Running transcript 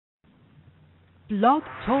Blog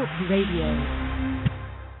Talk Radio.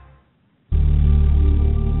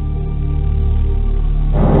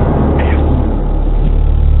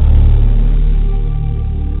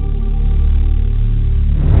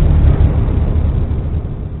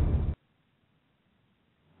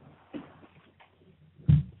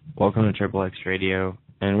 Welcome to XXX Radio,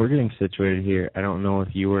 and we're getting situated here. I don't know if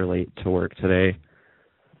you were late to work today,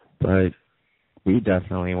 but we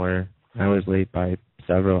definitely were. I was late by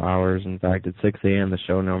several hours. In fact, at 6 a.m. the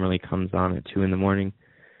show normally comes on at 2 in the morning.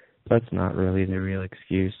 That's not really the real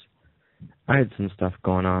excuse. I had some stuff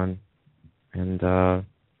going on, and I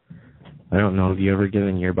don't know if you ever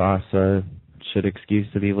given your boss a shit excuse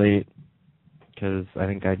to be late, because I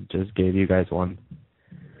think I just gave you guys one.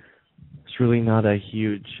 It's really not a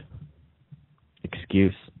huge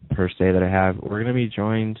excuse per se that I have. We're going to be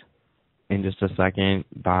joined in just a second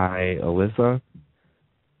by Alyssa,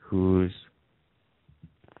 who's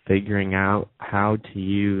figuring out how to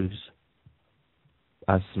use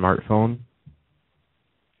a smartphone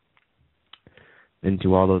and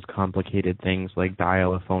do all those complicated things like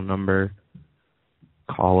dial a phone number,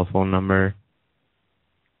 call a phone number,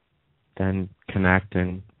 then connect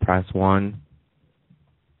and press 1.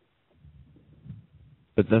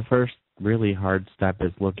 But the first really hard step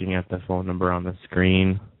is looking at the phone number on the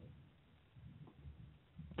screen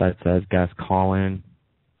that says guest call in.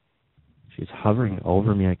 She's hovering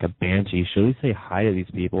over me like a banshee. Should we say hi to these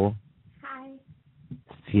people? Hi.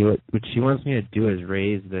 See, what she wants me to do is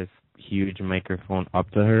raise this huge microphone up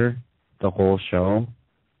to her the whole show,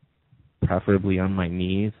 preferably on my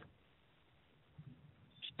knees.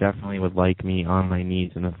 She definitely would like me on my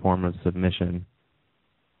knees in a form of submission.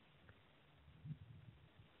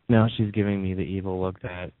 Now she's giving me the evil look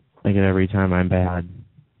that I get every time I'm bad.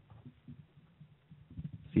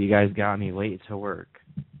 So you guys got me late to work.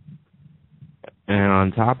 And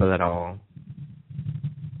on top of that all,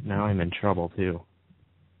 now I'm in trouble too.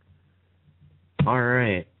 All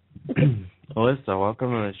right. Alyssa, welcome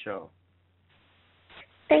to the show.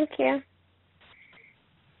 Thank you.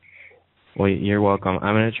 Well, you're welcome.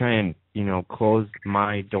 I'm going to try and, close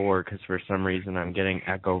my door because for some reason I'm getting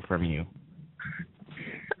echo from you.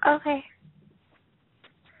 Okay.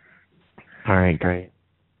 All right, great.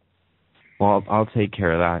 Well, I'll take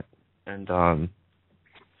care of that. And,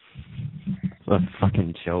 a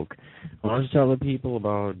fucking joke. I want to tell the people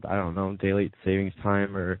about, daylight savings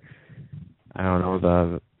time or,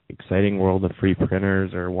 the exciting world of free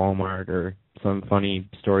printers or Walmart or some funny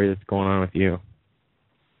story that's going on with you.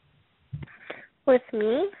 With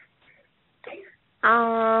me?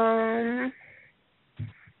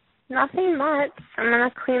 Nothing much. I'm going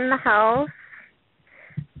to clean the house.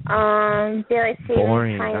 Daylight savings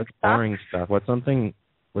boring. time That's stuff. Boring stuff. What's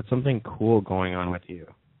something cool going on with you?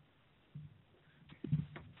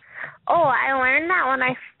 Oh, I learned that when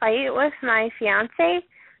I fight with my fiancé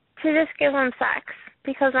to just give him sex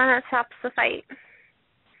because then it stops the fight.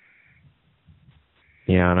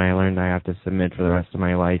 Yeah, and I learned I have to submit for the rest of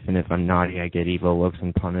my life, and if I'm naughty, I get evil looks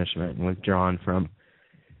and punishment and withdrawn from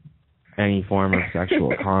any form of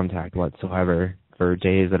sexual contact whatsoever for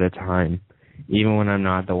days at a time, even when I'm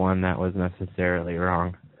not the one that was necessarily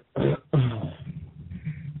wrong. But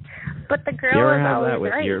the girl you ever is have always that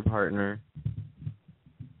with right. your partner?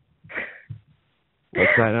 What's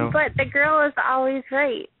that now? But the girl is always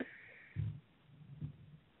right.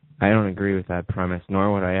 I don't agree with that premise,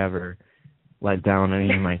 nor would I ever let down any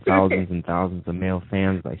of my thousands and thousands of male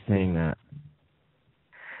fans by saying that.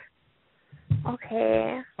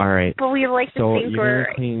 Okay. All right. But we like to think we're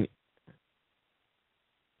right. Clean...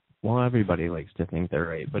 Well, everybody likes to think they're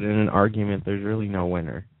right, but in an argument, there's really no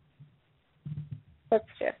winner. That's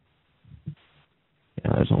true.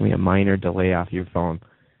 Yeah, there's only a minor delay off your phone.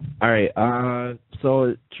 All right,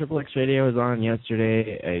 so XXX Radio was on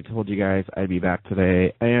yesterday. I told you guys I'd be back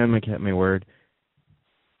today. I kept my word.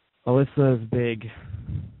 Alyssa's big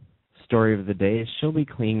story of the day is she'll be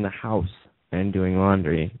cleaning the house and doing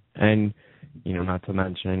laundry. And, not to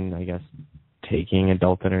mention, I guess, taking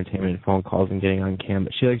adult entertainment phone calls and getting on cam.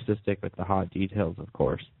 But she likes to stick with the hot details, of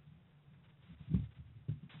course.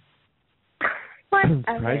 I'm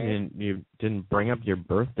surprised you didn't bring up your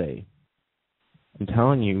birthday. I'm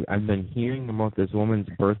telling you, I've been hearing about this woman's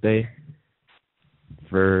birthday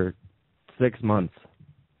for 6 months.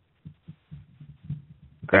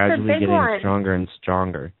 Gradually getting stronger and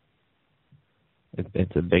stronger.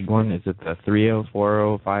 It's a big one. Is it the 30,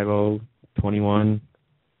 40, 50, 21?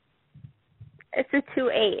 It's a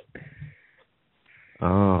 28.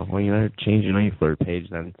 Oh, well, you better change your name flirt page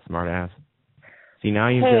then, smart ass. See, now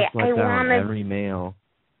you've just let down every male.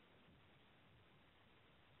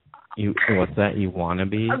 What's that? You want to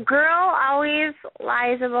be? A girl always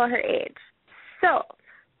lies about her age. So,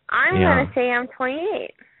 I'm going to say I'm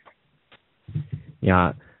 28.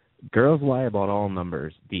 Yeah. Girls lie about all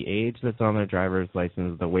numbers. The age that's on their driver's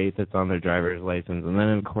license, the weight that's on their driver's license, and then,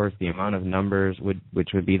 of course, the amount of numbers, which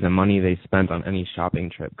would be the money they spent on any shopping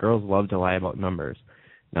trip. Girls love to lie about numbers.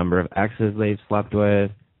 Number of exes they've slept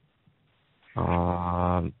with.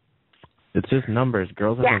 It's just numbers.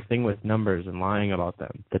 Girls have a thing with numbers and lying about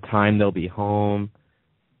them. The time they'll be home.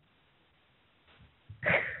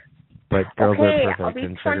 But girls are perfect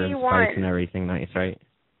and sugar and spice and everything nice, right?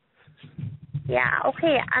 Yeah,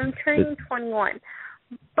 okay, I'm turning 21.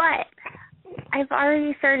 But I've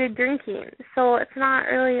already started drinking, so it's not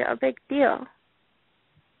really a big deal.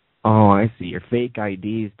 Oh, I see. Your fake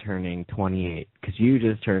ID is turning 28 because you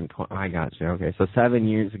just turned 20. I got you. Okay, so 7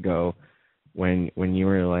 years ago when you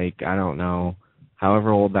were like, I don't know,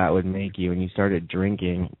 however old that would make you, and you started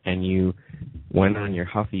drinking and you went on your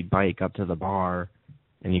huffy bike up to the bar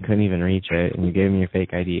and you couldn't even reach it and you gave me your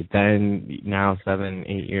fake ID. Then now 7,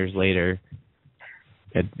 8 years later,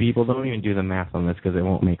 people don't even do the math on this because it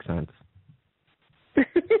won't make sense.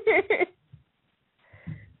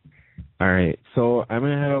 All right, so I'm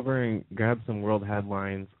going to head over and grab some world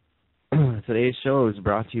headlines. Today's show is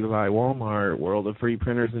brought to you by Walmart, world of free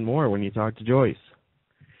printers and more when you talk to Joyce.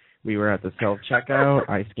 We were at the self-checkout.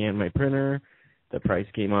 I scanned my printer. The price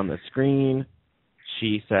came on the screen.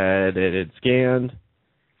 She said it had scanned.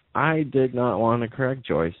 I did not want to correct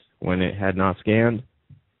Joyce when it had not scanned.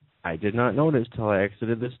 I did not notice till I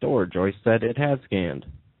exited the store. Joyce said it had scanned.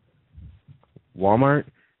 Walmart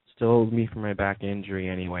still owes me for my back injury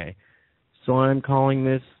anyway. So I'm calling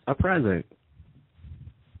this a present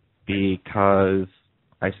because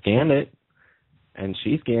I scanned it and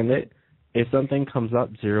she scanned it. If something comes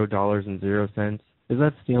up $0.00, is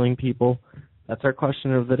that stealing, people? That's our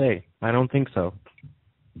question of the day. I don't think so.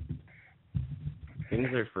 Things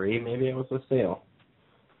are free. Maybe it was a sale.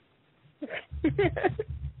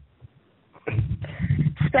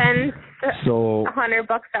 Spend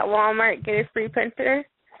 $100 at Walmart, get a free printer.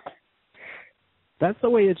 That's the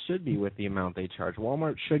way it should be with the amount they charge.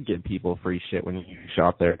 Walmart should give people free shit when you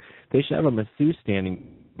shop there. They should have a masseuse standing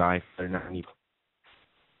by for their 90%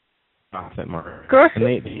 profit margin. And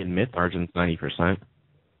they admit margin's 90%.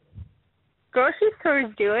 Grocery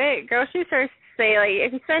stores do it. Grocery stores say, like,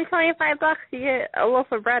 if you spend $25, you get a loaf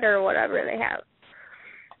of bread or whatever they have.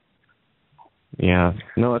 Yeah.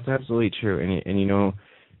 No, that's absolutely true. And you know,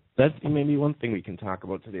 that's maybe one thing we can talk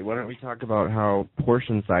about today. Why don't we talk about how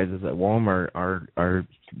portion sizes at Walmart are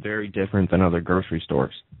very different than other grocery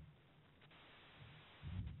stores?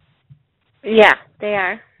 Yeah, they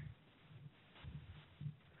are.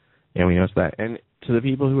 Yeah, we noticed that. And to the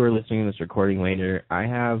people who are listening to this recording later, I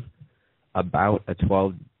have about a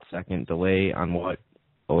 12-second delay on what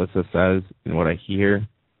Alyssa says and what I hear.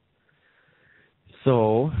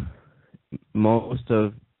 So most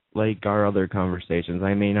of, like our other conversations,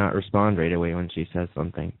 I may not respond right away when she says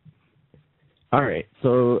something. All right,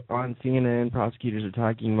 so on CNN, prosecutors are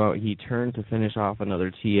talking about he turned to finish off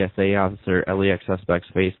another TSA officer. LAX suspects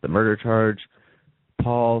face the murder charge.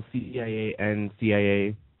 Paul,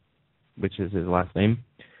 CIA, which is his last name,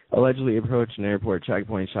 allegedly approached an airport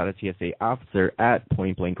checkpoint, shot a TSA officer at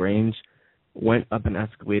point-blank range, went up an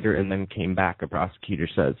escalator, and then came back, a prosecutor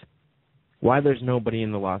says. Why there's nobody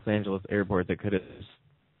in the Los Angeles airport that could have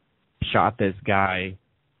shot this guy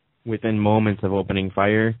within moments of opening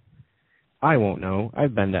fire, I won't know.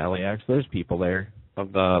 I've been to LAX. There's people there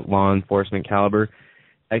of the law enforcement caliber.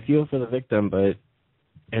 I feel for the victim, but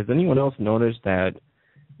has anyone else noticed that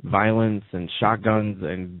violence and shotguns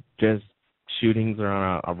and just shootings are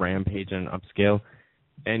on a rampage and upscale?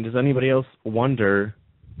 And does anybody else wonder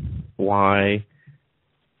why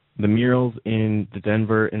the murals in the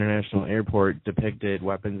Denver International Airport depicted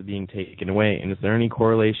weapons being taken away? And is there any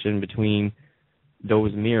correlation between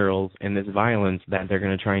those murals and this violence that they're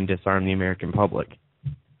going to try and disarm the American public?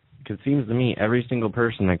 Because it seems to me every single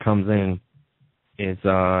person that comes in is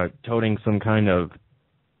toting some kind of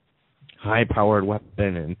high-powered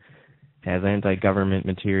weapon and has anti-government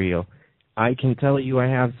material. I can tell you I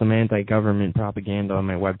have some anti-government propaganda on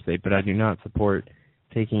my website, but I do not support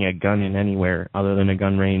taking a gun in anywhere other than a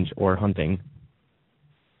gun range or hunting.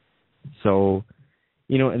 So,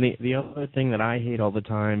 you know, and the other thing that I hate all the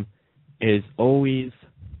time is always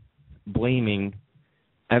blaming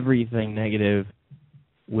everything negative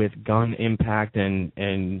with gun impact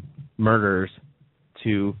and murders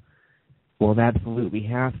to, well, that absolutely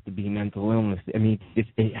has to be mental illness. I mean,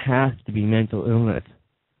 it has to be mental illness.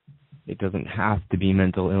 It doesn't have to be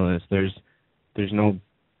mental illness. There's no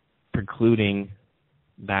precluding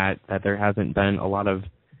that there hasn't been a lot of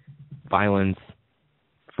violence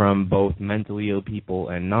from both mentally ill people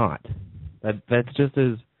and not. That's just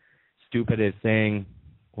as stupid as saying,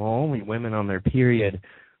 well, only women on their period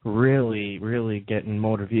really get in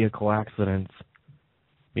motor vehicle accidents. I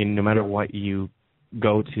mean, no matter what you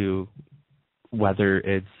go to, whether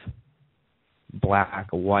it's black,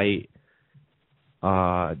 white,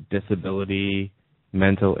 disability,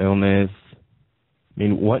 mental illness, I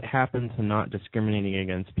mean, what happened to not discriminating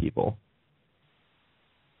against people?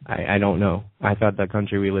 I don't know. I thought the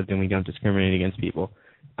country we lived in, we don't discriminate against people.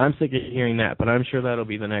 I'm sick of hearing that, but I'm sure that'll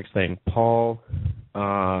be the next thing. Paul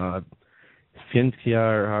Finskia,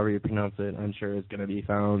 or however you pronounce it, I'm sure is going to be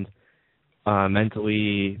found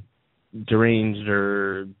mentally deranged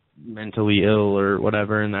or mentally ill or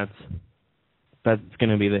whatever, and that's going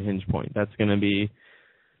to be the hinge point. That's going to be,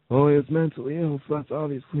 oh, it's mentally ill, so that's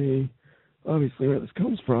obviously where this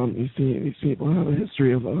comes from. You see, these people have a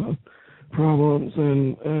history of problems,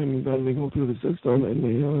 and then they go through the system, and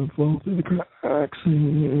they fall through the cracks,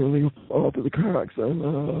 and they fall through the cracks, and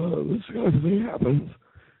this kind of thing happens.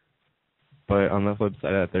 But on the flip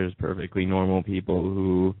side of that, there's perfectly normal people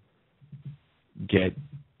who get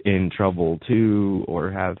in trouble too or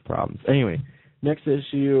have problems. Anyway, next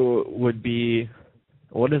issue would be,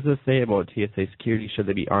 what does this say about TSA security? Should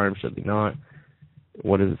they be armed? Should they not?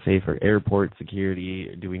 What does it say for airport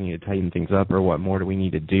security? Do we need to tighten things up, or what more do we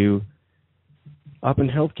need to do? Up in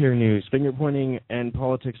healthcare news, finger pointing and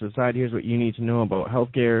politics aside, here's what you need to know about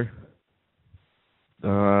healthcare.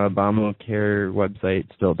 Obamacare website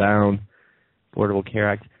still down. Affordable Care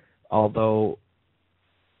Act. Although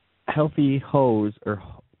Healthy Hose, or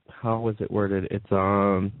how was it worded? It's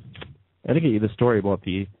I had to get you the story about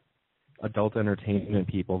the adult entertainment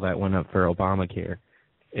people that went up for Obamacare.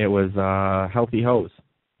 It was Healthy Hose,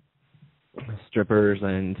 strippers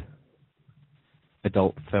and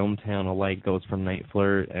adult film town alike, those from Night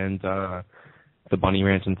Flirt and the Bunny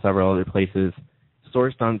Ranch and several other places,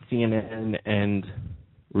 sourced on CNN and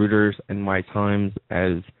Reuters and My Times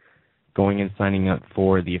as going and signing up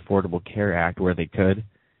for the Affordable Care Act where they could,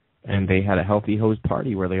 and they had a Healthy Hose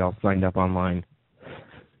party where they all signed up online,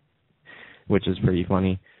 which is pretty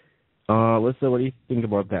funny. Alyssa, what do you think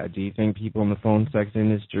about that? Do you think people in the phone sex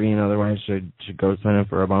industry and otherwise should go sign up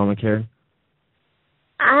for Obamacare?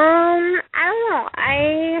 I don't know.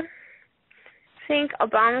 I think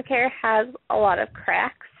Obamacare has a lot of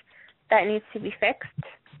cracks that needs to be fixed.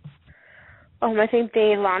 I think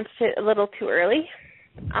they launched it a little too early.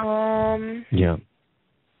 Yeah.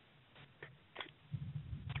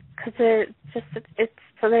 Because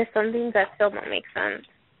there's some things that still don't make sense.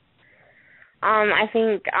 I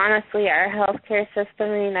think, honestly, our healthcare system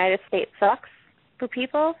in the United States sucks for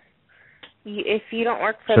people. If you don't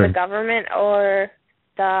work for the government or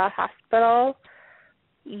the hospital,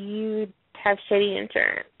 you have shitty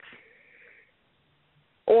insurance.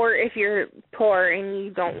 Or if you're poor and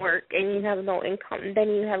you don't work and you have no income, then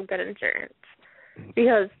you have good insurance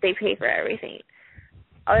because they pay for everything.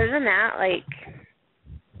 Other than that,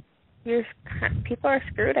 people are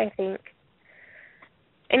screwed, I think.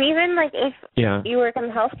 And even, if you work in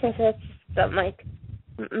the healthcare system,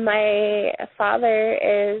 my father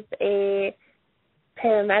is a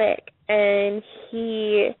paramedic, and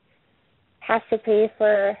he has to pay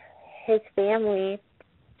for his family,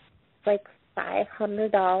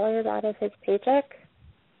 $500 out of his paycheck.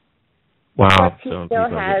 Wow, plus he so still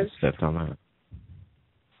people has get stiffed on that.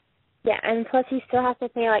 Yeah, and plus he still has to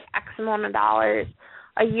pay X amount of dollars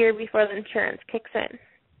a year before the insurance kicks in.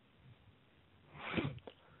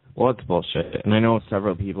 Well, it's bullshit. And I know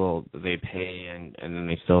several people, they pay and then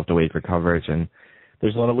they still have to wait for coverage, and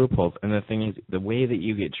there's a lot of loopholes. And the thing is, the way that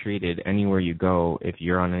you get treated anywhere you go, if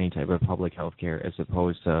you're on any type of public health care, as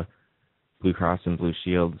opposed to Blue Cross and Blue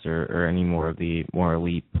Shields or any more of the more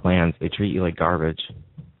elite plans, they treat you like garbage.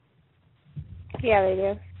 Yeah, they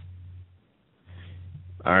do.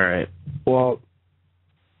 All right. Well,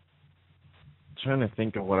 trying to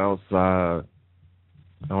think of what else I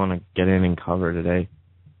want to get in and cover today.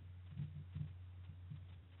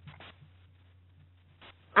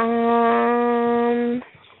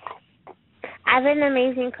 I have an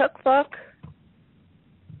amazing cookbook.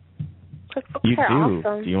 Cookbooks You are do.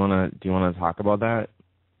 awesome. Do you wanna talk about that?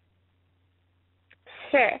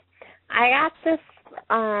 Sure. I got this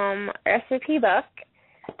recipe book,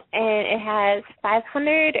 and it has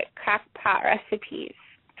 500 crock pot recipes.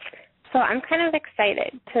 So I'm kind of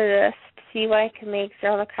excited to see what I can make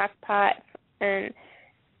through the crock pot, and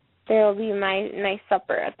there will be my nice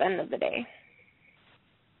supper at the end of the day.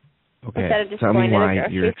 Okay. Instead of just Tell going me to why the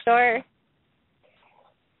grocery store.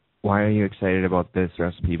 why are you excited about this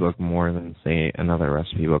recipe book more than, say, another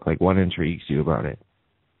recipe book? Like, what intrigues you about it?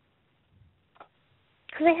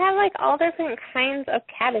 Because they have, like, all different kinds of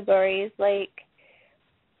categories, like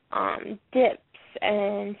dips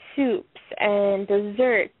and soups and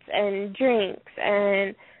desserts and drinks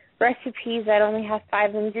and recipes that only have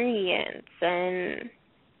 5 ingredients, and,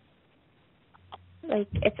 like,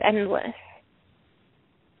 it's endless.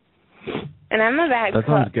 And I'm a bad cook,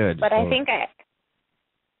 sounds good. but I think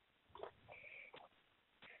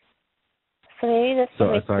So maybe this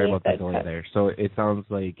will make sorry me about a the good delay cook. there. So it sounds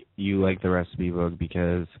like you like the recipe book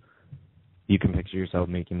because you can picture yourself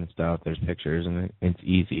making the stuff. There's pictures, and it's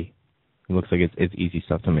easy. It looks like it's easy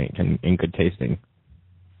stuff to make and good tasting.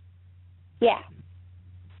 Yeah.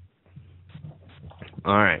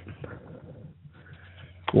 All right.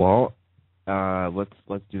 Well,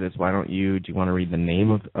 let's do this. Why don't do you want to read the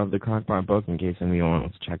name of the Crock-Pot book in case anyone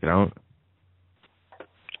wants to check it out?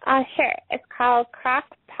 Sure. It's called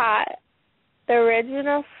Crock-Pot, the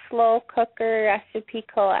Original Slow Cooker Recipe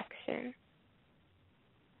Collection.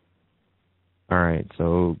 All right,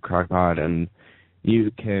 so Crock-Pot, and you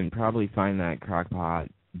can probably find that Crock-Pot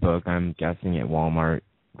book, I'm guessing, at Walmart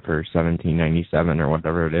for $17.97 or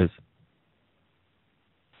whatever it is.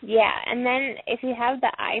 Yeah, and then if you have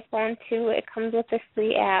the iPhone, too, it comes with a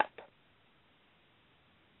free app.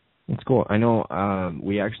 It's cool. I know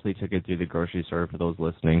we actually took it through the grocery store for those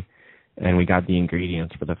listening, and we got the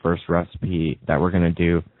ingredients for the first recipe that we're going to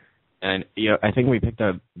do. And I think we picked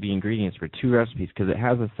up the ingredients for 2 recipes because it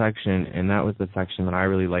has a section, and that was the section that I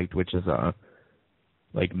really liked, which is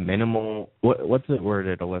like minimal. What's it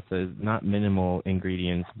worded, Alyssa? Not minimal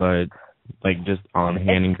ingredients, but like just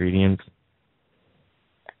on-hand ingredients.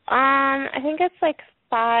 I think it's like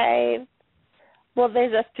 5. Well,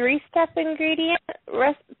 there's a 3-step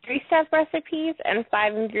recipes and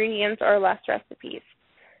 5 ingredients or less recipes.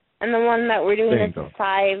 And the one that we're doing is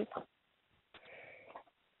 5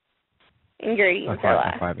 ingredients or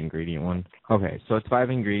less. A 5 ingredient one. Okay, so it's 5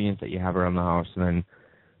 ingredients that you have around the house, and then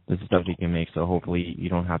this is stuff you can make, so hopefully you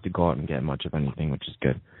don't have to go out and get much of anything, which is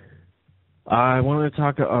good. I wanted to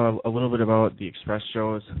talk a little bit about the express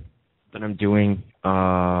shows that I'm doing.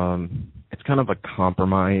 It's kind of a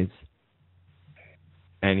compromise,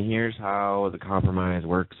 and here's how the compromise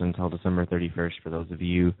works until December 31st for those of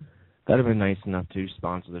you that have been nice enough to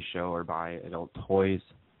sponsor the show or buy adult toys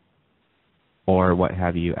or what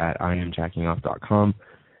have you at IamJackingOff.com,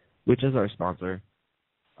 which is our sponsor.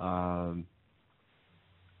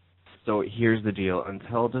 So here's the deal.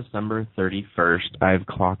 Until December 31st, I've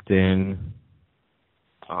clocked in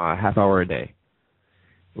a half hour a day,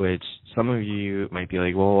 which some of you might be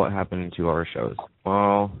like, well, what happened to 2-hour shows?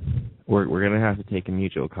 Well, we're going to have to take a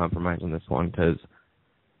mutual compromise on this one because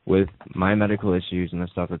with my medical issues and the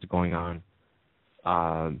stuff that's going on,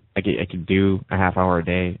 I could do a half hour a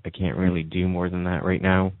day. I can't really do more than that right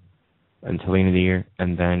now until the end of the year.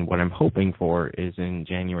 And then what I'm hoping for is in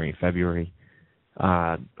January, February,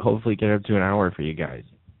 hopefully get up to an hour for you guys.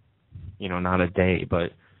 You know, not a day,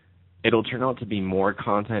 but it'll turn out to be more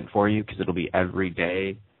content for you because it'll be every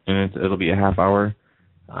day and it'll be a half hour.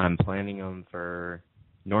 I'm planning them for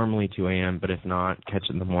normally 2 a.m., but if not, catch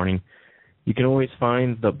it in the morning. You can always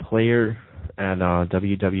find the player at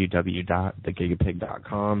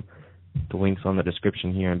www.thegigapig.com. The link's on the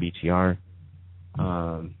description here on BTR.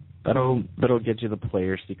 That'll get you the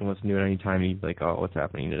player so you can listen to it anytime and you'd be like, oh, what's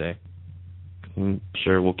happening today? I'm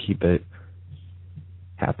sure we'll keep it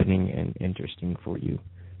happening and interesting for you.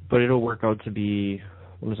 But it'll work out to be,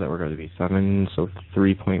 what does that work out to be? 7, so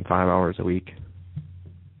 3.5 hours a week,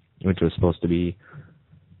 which was supposed to be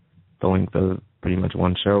the length of pretty much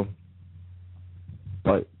one show.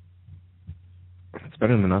 But it's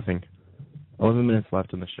better than nothing. 11 minutes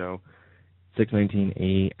left in the show.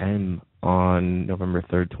 6:19 a.m. on November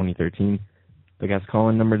 3rd, 2013. The guest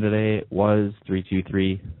call-in number today was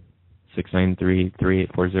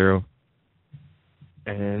 323-693-3840.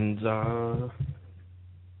 And, I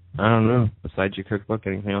don't know. Besides your cookbook,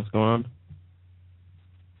 anything else going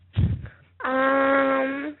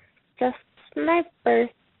on? Just my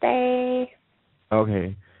birthday.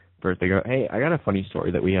 Okay. Birthday girl. Hey, I got a funny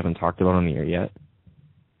story that we haven't talked about on the air yet.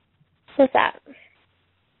 What's that?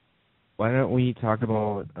 Why don't we talk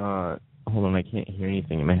about, hold on, I can't hear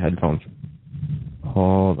anything in my headphones.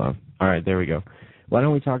 Hold on. All right, there we go. Why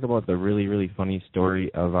don't we talk about the really, really funny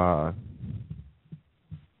story of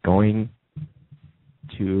going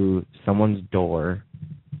to someone's door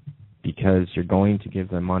because you're going to give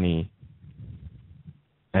them money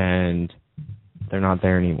and they're not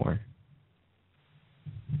there anymore.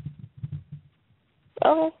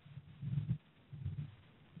 Okay.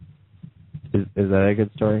 Is that a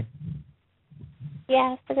good story?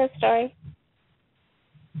 Yeah, it's a good story.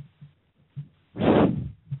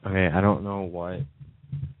 Okay, I don't know what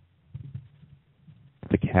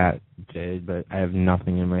the cat did, but I have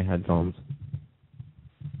nothing in my headphones.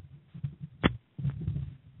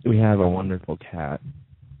 We have a wonderful cat.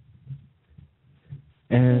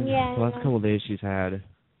 And Yeah, the last couple of days she's had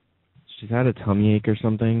a tummy ache or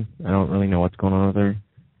something. I don't really know what's going on with her.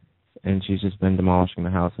 And she's just been demolishing the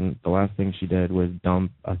house. And the last thing she did was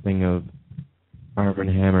dump a thing of Arm &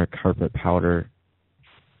 Hammer carpet powder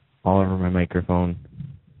all over my microphone.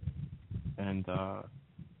 And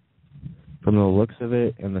from the looks of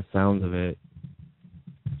it and the sounds of it,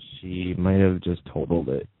 she might have just totaled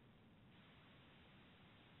it.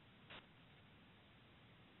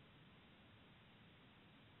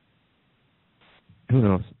 Who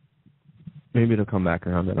knows? Maybe it'll come back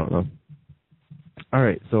around. I don't know. All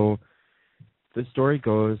right, so the story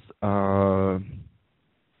goes,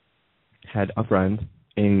 had a friend,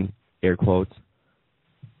 in air quotes,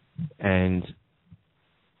 and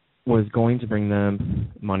was going to bring them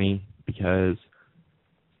money because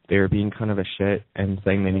they were being kind of a shit and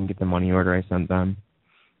saying they didn't get the money order I sent them.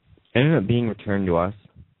 It ended up being returned to us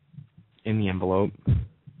in the envelope.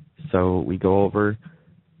 So we go over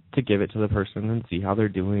to give it to the person and see how they're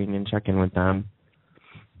doing and check in with them.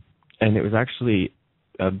 And it was actually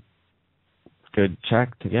a good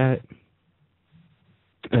check to get.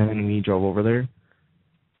 And we drove over there,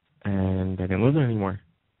 and I didn't live there anymore.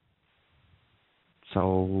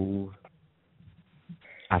 So,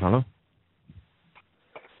 I don't know.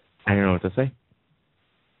 I don't know what to say.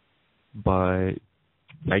 But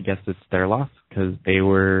I guess it's their loss, because they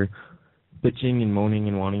were bitching and moaning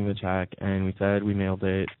and wanting the check, and we said we mailed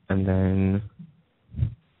it, and then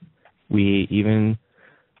we even,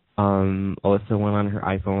 Alyssa went on her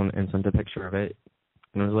iPhone and sent a picture of it,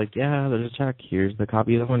 and I was like, yeah, there's a check, here's the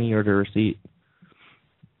copy of the money order receipt.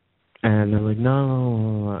 And they're like,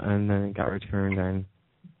 no, and then it got returned, and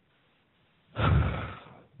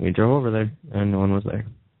we drove over there, and no one was there.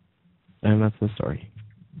 And that's the story.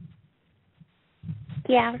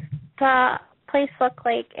 Yeah, the place looked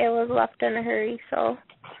like it was left in a hurry, so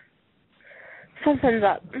something's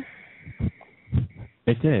up.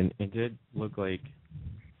 It did. It did look like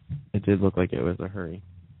it was a hurry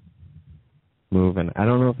move, and I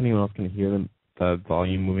don't know if anyone else can hear the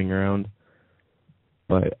volume moving around,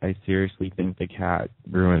 but I seriously think the cat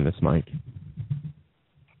ruined this mic.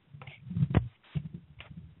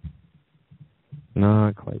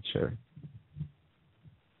 Not quite sure.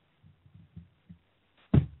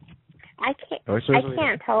 I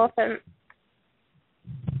can't tell if I'm...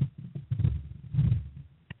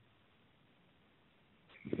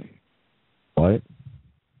 What?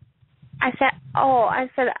 I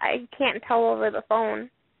said I can't tell over the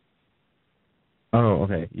phone. Oh,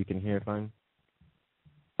 okay. You can hear it fine?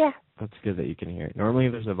 Yeah. That's good that you can hear it. Normally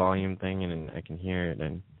there's a volume thing and I can hear it,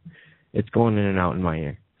 and it's going in and out in my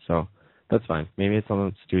ear. So that's fine. Maybe it's on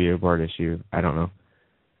the studio board issue. I don't know.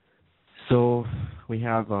 So we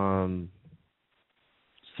have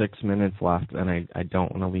 6 minutes left, and I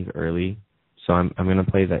don't want to leave early. So I'm going to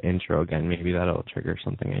play the intro again. Maybe that'll trigger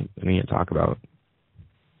something I need to talk about.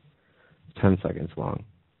 10 seconds long.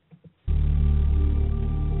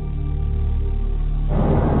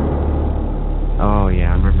 Oh,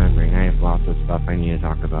 yeah, I'm remembering. I have lots of stuff I need to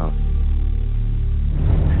talk about.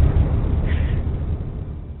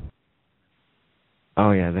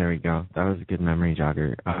 Oh, yeah, there we go. That was a good memory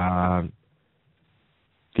jogger.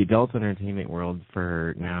 The adult entertainment world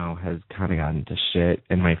for now has kind of gotten to shit.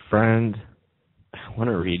 And my friend, I want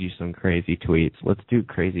to read you some crazy tweets. Let's do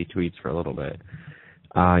crazy tweets for a little bit.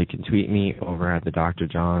 You can tweet me over at the Dr.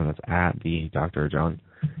 John. That's at the Dr. John.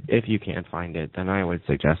 If you can't find it, then I would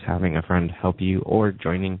suggest having a friend help you or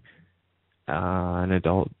joining an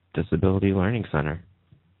adult disability learning center.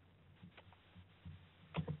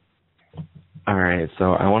 All right,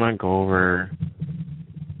 so I want to go over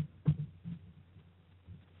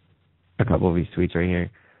a couple of these tweets right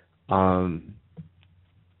here.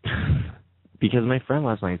 Because my friend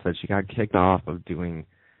last night said she got kicked off of doing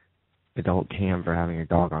adult cam for having her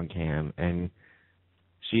dog on cam, and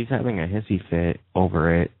she's having a hissy fit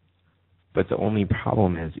over it, but the only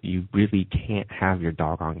problem is you really can't have your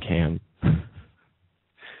dog on cam.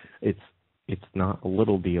 It's not a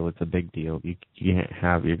little deal, it's a big deal. You can't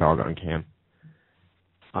have your dog on cam.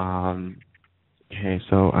 Okay,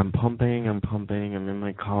 so I'm pumping, I'm in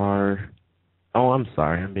my car. Oh, I'm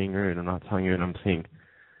sorry, I'm being rude, I'm not telling you what I'm seeing.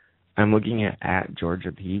 I'm looking at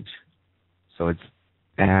Georgia Peach, so it's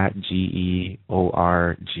at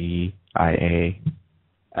Georgia,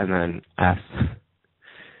 and then S.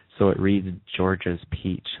 So it reads Georgia's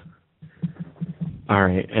Peach. All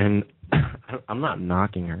right, and I'm not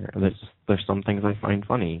knocking her. There's some things I find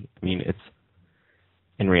funny. I mean,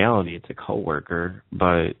 in reality, it's a coworker,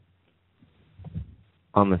 but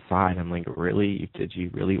on the side, I'm like, really? Did you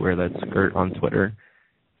really wear that skirt on Twitter?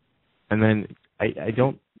 And then I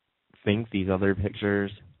don't think these other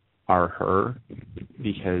pictures are her,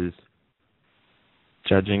 because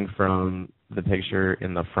judging from the picture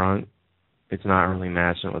in the front, it's not really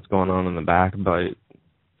matching what's going on in the back, but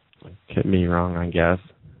could be wrong, I guess.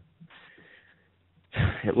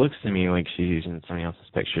 It looks to me like she's using somebody else's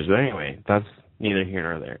pictures. But anyway, that's neither here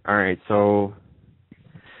nor there. All right, so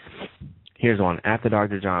here's one. At the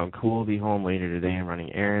Dr. John, cool, be home later today. I'm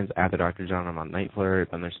running errands. At the Dr. John, I'm on night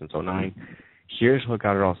flirt. Been there since 2009. Here's what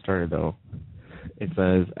got it all started, though. It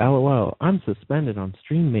says, LOL, I'm suspended on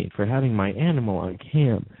StreamMate for having my animal on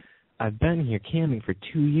cam. I've been here camming for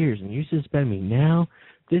 2 years, and you suspend me now?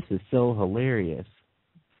 This is so hilarious.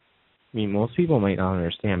 I mean, most people might not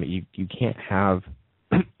understand, but you can't have...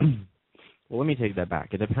 Well, let me take that back.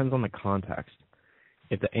 It depends on the context.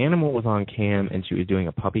 If the animal was on cam and she was doing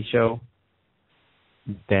a puppy show,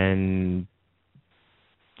 then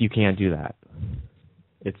you can't do that.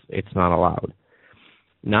 It's not allowed.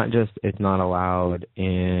 Not just it's not allowed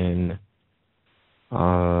in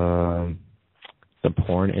the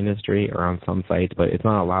porn industry or on some sites, but it's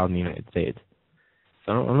not allowed in the United States.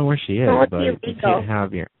 So I don't know where she is, but you can't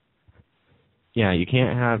have your... Yeah, you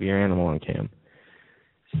can't have your animal on cam.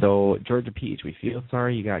 So, Georgia Peach, we feel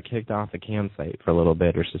sorry you got kicked off the cam site for a little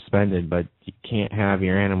bit or suspended, but you can't have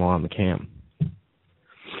your animal on the cam.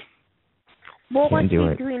 Well, what's she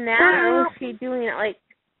doing now? Or was she doing it like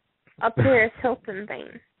a Paris Hilton thing?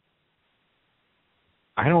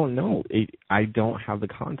 I don't know. I don't have the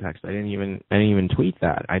context. I didn't even tweet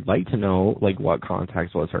that. I'd like to know like what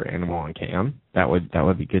context was her animal on cam. That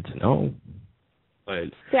would be good to know.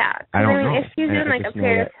 But yeah, I don't know. If she's doing like a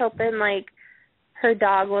Paris Hilton, like her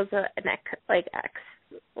dog was an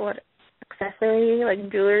accessory,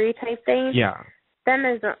 like jewelry type thing. Yeah. Then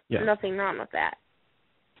there's nothing wrong with that.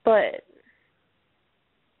 But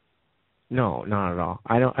no, not at all.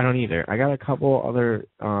 I don't either. I got a couple other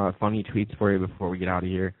funny tweets for you before we get out of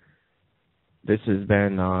here. This has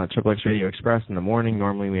been XXX Radio Express in the morning.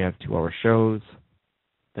 Normally we have 2-hour shows.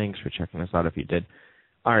 Thanks for checking us out if you did.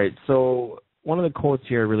 All right, so one of the quotes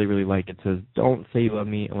here I really, really like. It says, don't say you love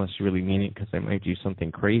me unless you really mean it, because I might do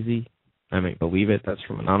something crazy. I might believe it. That's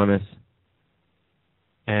from Anonymous.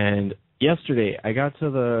 And yesterday I got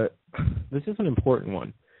to this is an important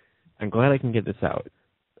one. I'm glad I can get this out.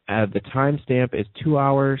 The timestamp is 2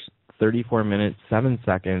 hours, 34 minutes, 7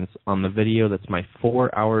 seconds on the video. That's my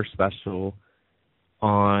 4-hour special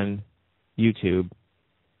on YouTube.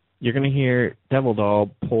 You're going to hear Devil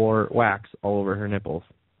Doll pour wax all over her nipples.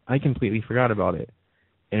 I completely forgot about it,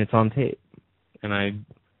 and it's on tape. And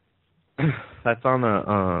that's on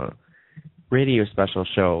a radio special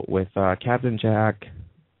show with Captain Jack.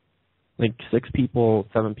 Like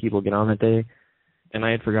 7 people get on that day. And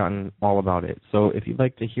I had forgotten all about it. So if you'd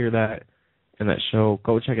like to hear that and that show,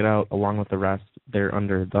 go check it out along with the rest. They're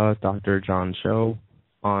under The Dr. John Show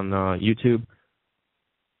on YouTube.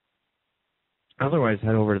 Otherwise,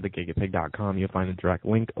 head over to thegigapig.com. You'll find a direct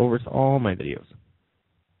link over to all my videos.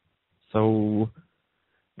 So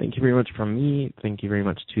thank you very much from me. Thank you very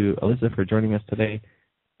much to Alyssa for joining us today.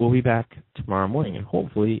 We'll be back tomorrow morning, and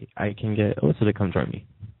hopefully I can get Alyssa to come join me.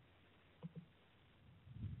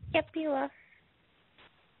 Yep, you will.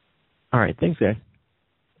 All right. Thanks, guys.